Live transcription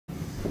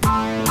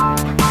Hi,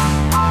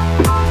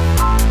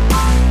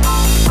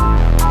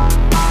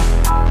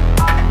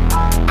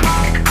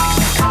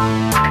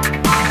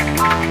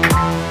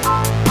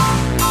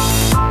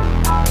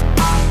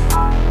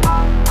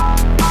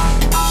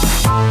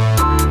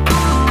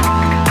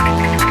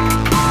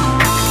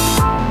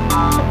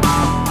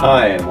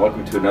 and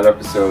welcome to another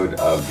episode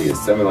of the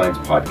Assembly Lines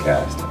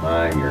Podcast.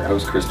 I'm your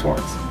host, Chris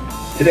Torrance.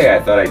 Today I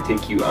thought I'd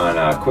take you on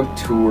a quick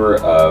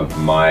tour of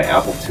my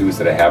Apple IIs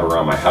that I have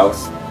around my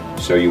house,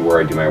 show you where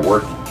I do my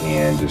work,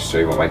 and just show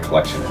you what my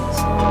collection is.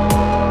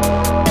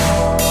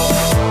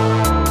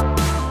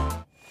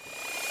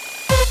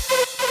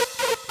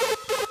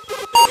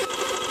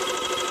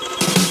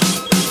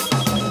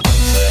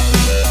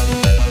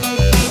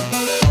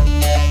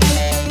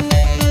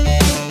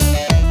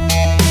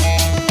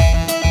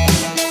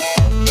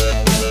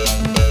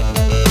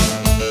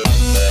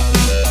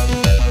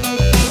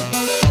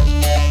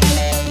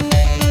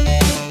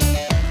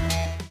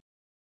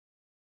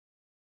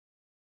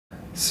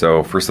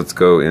 So first let's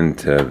go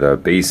into the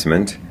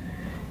basement,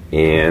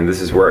 and this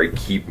is where I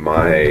keep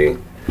my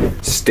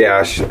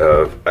stash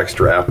of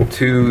extra Apple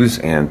IIs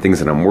and things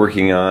that I'm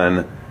working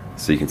on.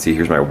 So you can see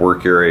here's my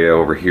work area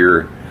over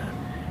here.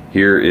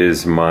 Here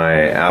is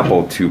my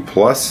Apple II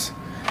Plus,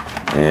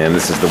 and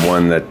this is the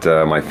one that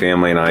my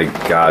family and I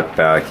got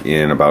back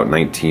in about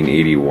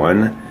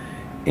 1981,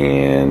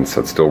 and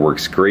so it still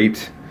works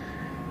great.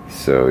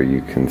 So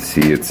you can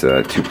see it's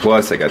a II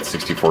Plus. I got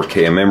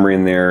 64K of memory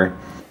in there.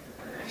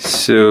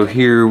 So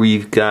here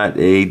we've got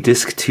a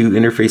Disc 2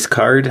 interface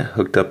card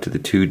hooked up to the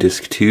two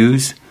Disc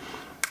 2s.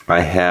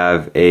 I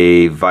have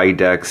a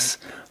Videx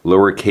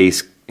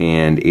lowercase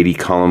and 80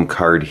 column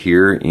card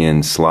here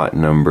in slot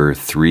number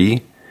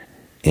 3.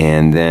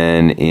 And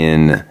then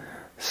in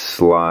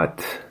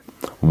slot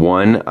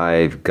 1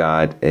 I've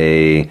got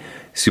a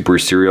Super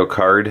Serial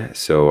card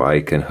so I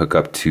can hook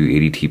up to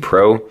ADT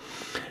Pro.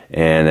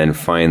 And then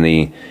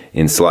finally,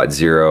 in slot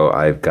 0,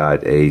 I've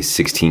got a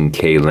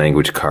 16K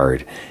language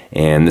card.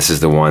 And this is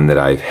the one that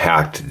I've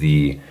hacked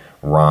the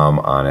ROM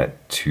on it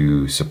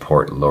to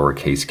support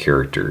lowercase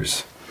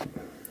characters.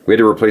 We had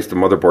to replace the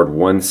motherboard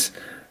once,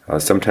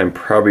 sometime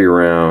probably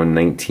around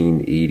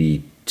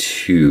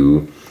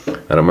 1982. I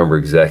don't remember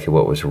exactly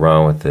what was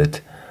wrong with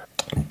it.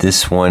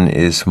 This one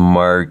is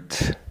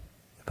marked,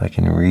 if I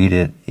can read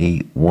it,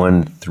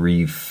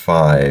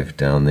 8135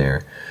 down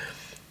there.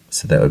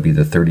 So that would be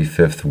the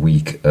 35th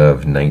week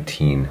of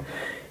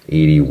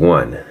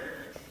 1981.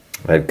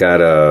 I've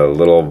got a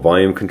little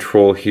volume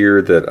control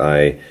here that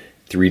I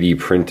 3D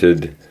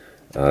printed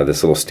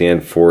this little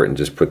stand for it and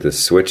just put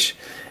this switch,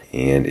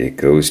 and it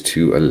goes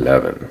to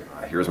 11.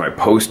 Here's my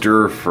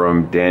poster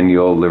from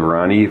Daniel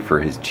Liverani for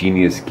his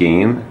Genius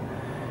game.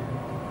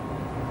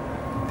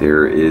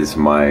 There is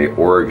my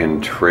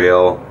Oregon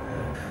Trail.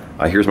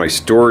 Here's my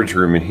storage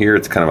room in here.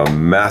 It's kind of a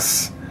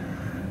mess.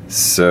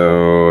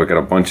 So I got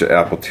a bunch of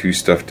Apple II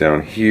stuff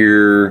down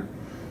here,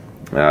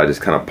 just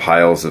kind of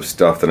piles of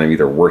stuff that I'm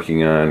either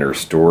working on or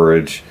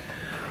storage.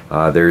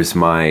 There's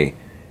my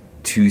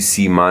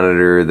 2C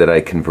monitor that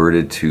I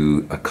converted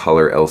to a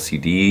color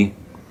LCD.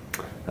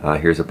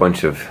 Here's a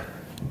bunch of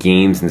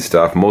games and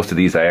stuff. Most of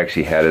these I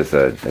actually had as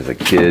a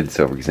kid.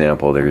 So for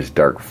example, there's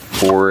Dark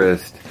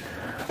Forest.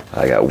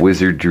 I got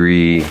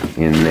Wizardry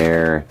in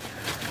there.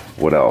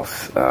 What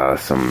else?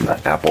 Some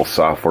Apple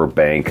Software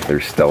Bank.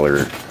 There's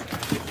Stellar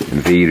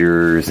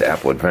Invaders,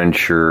 Apple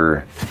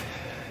Adventure,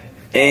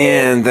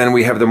 and then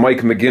we have the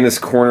Mike McGinnis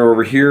corner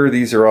over here.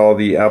 These are all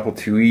the Apple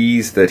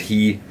IIes that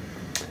he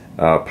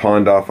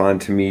pawned off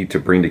onto me to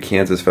bring to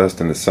Kansas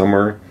Fest in the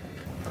summer.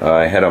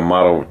 I had a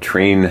model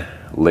train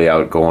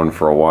layout going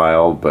for a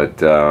while, but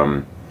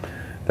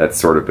that's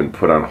sort of been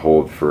put on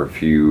hold for a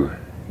few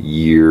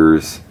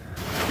years.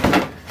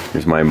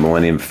 Here's my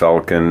Millennium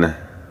Falcon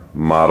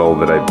model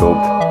that I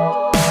built.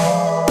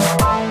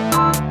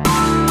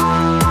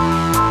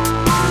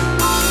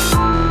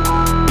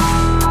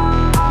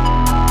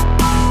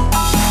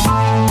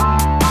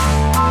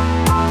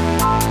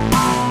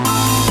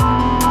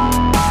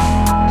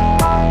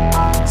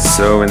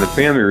 So in the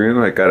family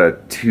room, I got a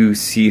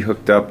 2C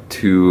hooked up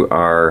to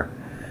our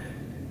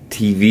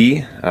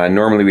TV.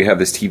 Normally we have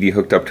this TV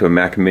hooked up to a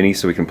Mac Mini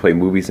so we can play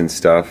movies and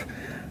stuff.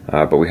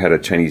 But we had a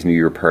Chinese New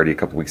Year party a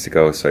couple weeks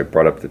ago, so I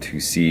brought up the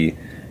 2C,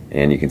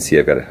 and you can see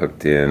I've got it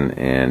hooked in,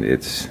 and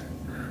it's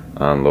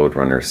on Load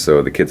Runner.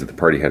 So the kids at the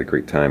party had a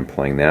great time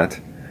playing that.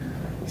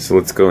 So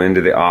let's go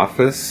into the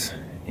office,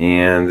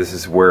 and this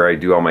is where I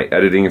do all my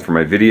editing for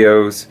my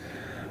videos.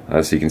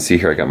 So you can see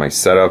here I got my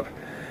setup.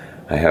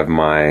 I have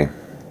my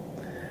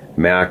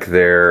Mac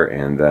there,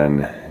 and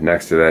then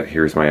next to that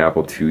here's my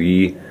Apple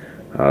IIe.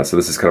 So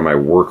this is kind of my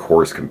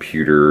workhorse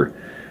computer.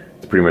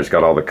 It's pretty much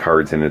got all the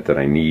cards in it that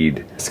I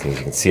need. As you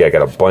can see, I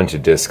got a bunch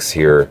of discs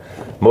here.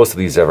 Most of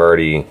these I've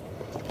already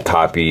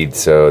copied,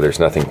 so there's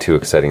nothing too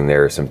exciting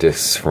there. Some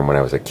discs from when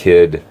I was a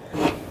kid.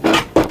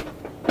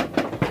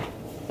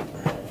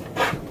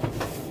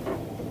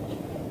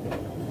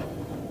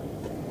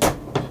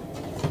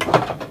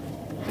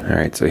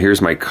 Alright, so here's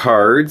my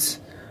cards.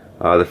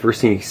 The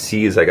first thing you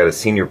see is I got a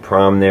senior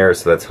prom there,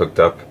 so that's hooked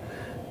up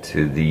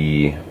to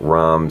the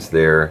ROMs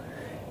there.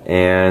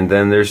 And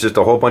then there's just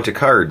a whole bunch of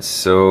cards.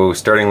 So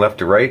starting left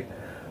to right,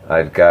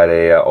 I've got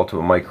a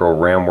Ultimate Micro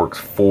RamWorks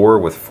 4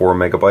 with 4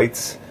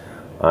 megabytes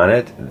on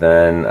it.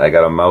 Then I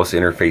got a mouse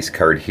interface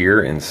card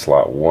here in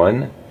slot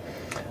 1.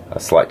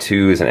 Slot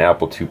 2 is an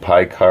Apple II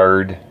Pi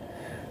card.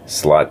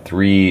 Slot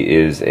 3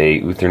 is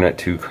a Ethernet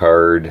 2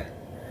 card.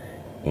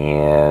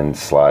 And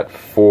slot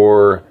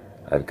 4,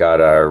 I've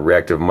got a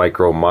Reactive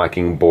Micro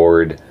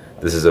Mockingbird.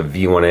 This is a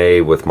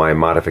V1A with my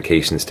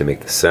modifications to make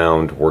the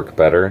sound work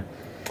better.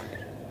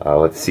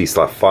 Let's see,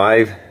 slot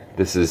 5.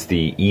 This is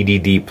the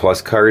EDD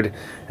Plus card,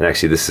 and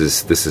actually this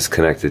is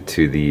connected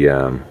to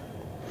the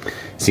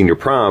senior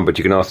prom, but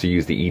you can also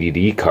use the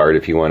EDD card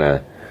if you want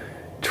to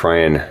try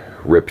and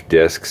rip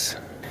discs.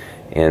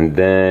 And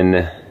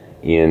then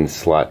in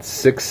slot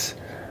 6,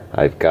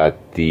 I've got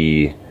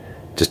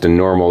just a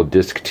normal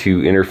Disc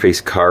 2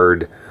 interface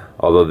card,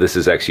 although this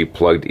is actually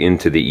plugged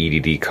into the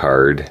EDD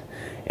card.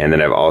 And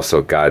then I've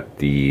also got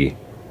the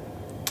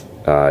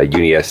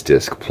UniS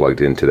disc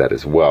plugged into that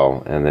as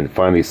well. And then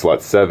finally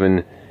slot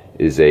 7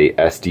 is a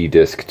SD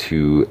Disc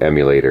 2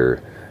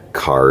 emulator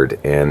card,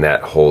 and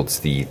that holds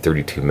the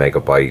 32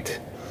 megabyte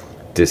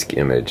disk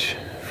image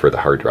for the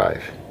hard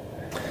drive.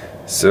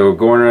 So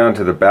going around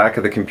to the back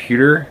of the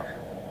computer,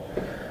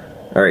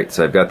 alright,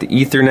 so I've got the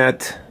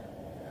Ethernet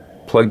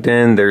plugged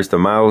in, there's the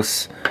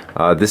mouse.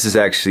 This is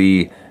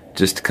actually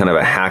just kind of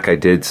a hack I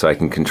did so I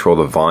can control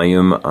the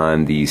volume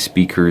on the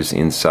speakers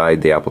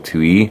inside the Apple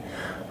IIe.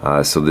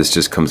 So this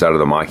just comes out of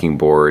the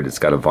Mockingbird, it's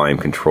got a volume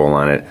control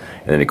on it,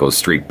 and then it goes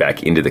straight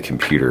back into the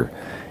computer.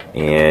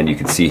 And you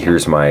can see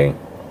here's my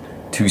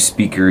 2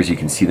 speakers, you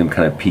can see them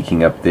kind of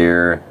peeking up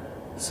there.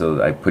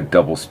 So I put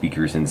double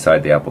speakers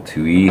inside the Apple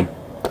IIe.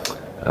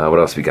 What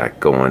else we got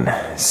going?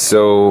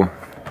 So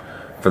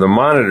for the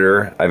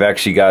monitor, I've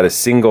actually got a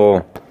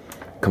single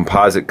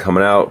composite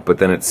coming out, but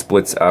then it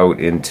splits out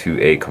into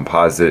a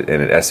composite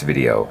and an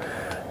S-video.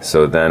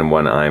 So then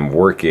when I'm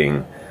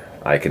working,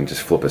 I can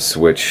just flip a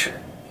switch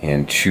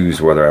and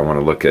choose whether I want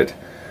to look at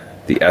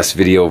the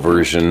S-video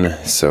version.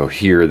 So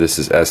here, this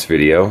is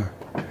S-video,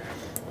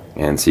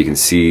 and so you can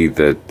see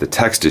that the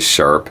text is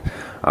sharp,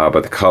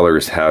 but the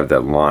colors have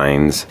that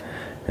lines.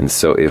 And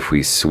so if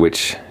we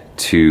switch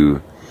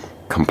to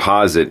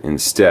composite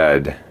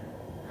instead,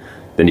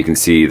 then you can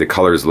see the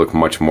colors look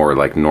much more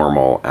like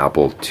normal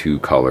Apple II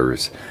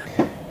colors.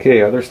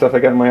 Okay, other stuff I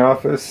got in my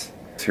office.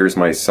 Here's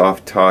my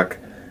Soft Talk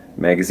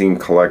magazine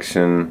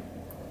collection.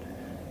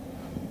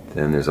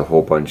 Then there's a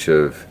whole bunch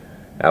of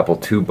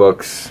Apple II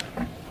books.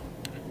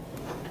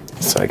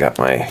 So I got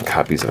my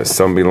copies of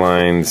Assembly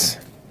Lines.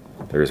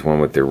 There's one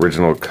with the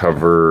original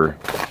cover.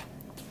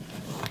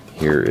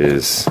 Here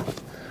is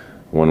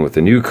one with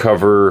the new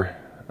cover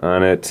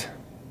on it.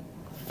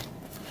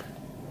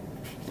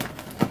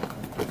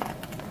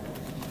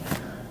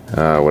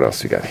 What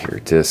else we got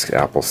here? Disc,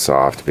 Apple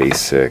Soft,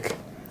 Basic,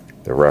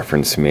 the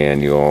reference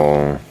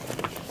manual,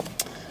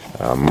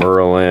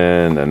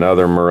 Merlin,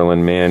 another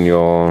Merlin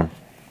manual.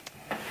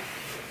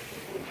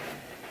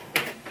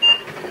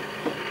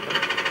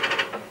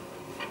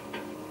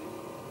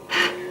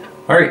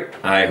 Alright,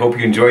 I hope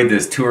you enjoyed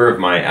this tour of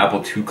my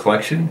Apple II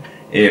collection.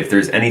 If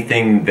there's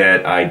anything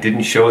that I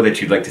didn't show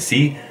that you'd like to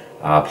see,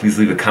 please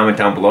leave a comment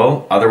down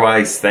below.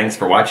 Otherwise, thanks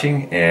for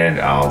watching,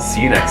 and I'll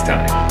see you next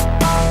time.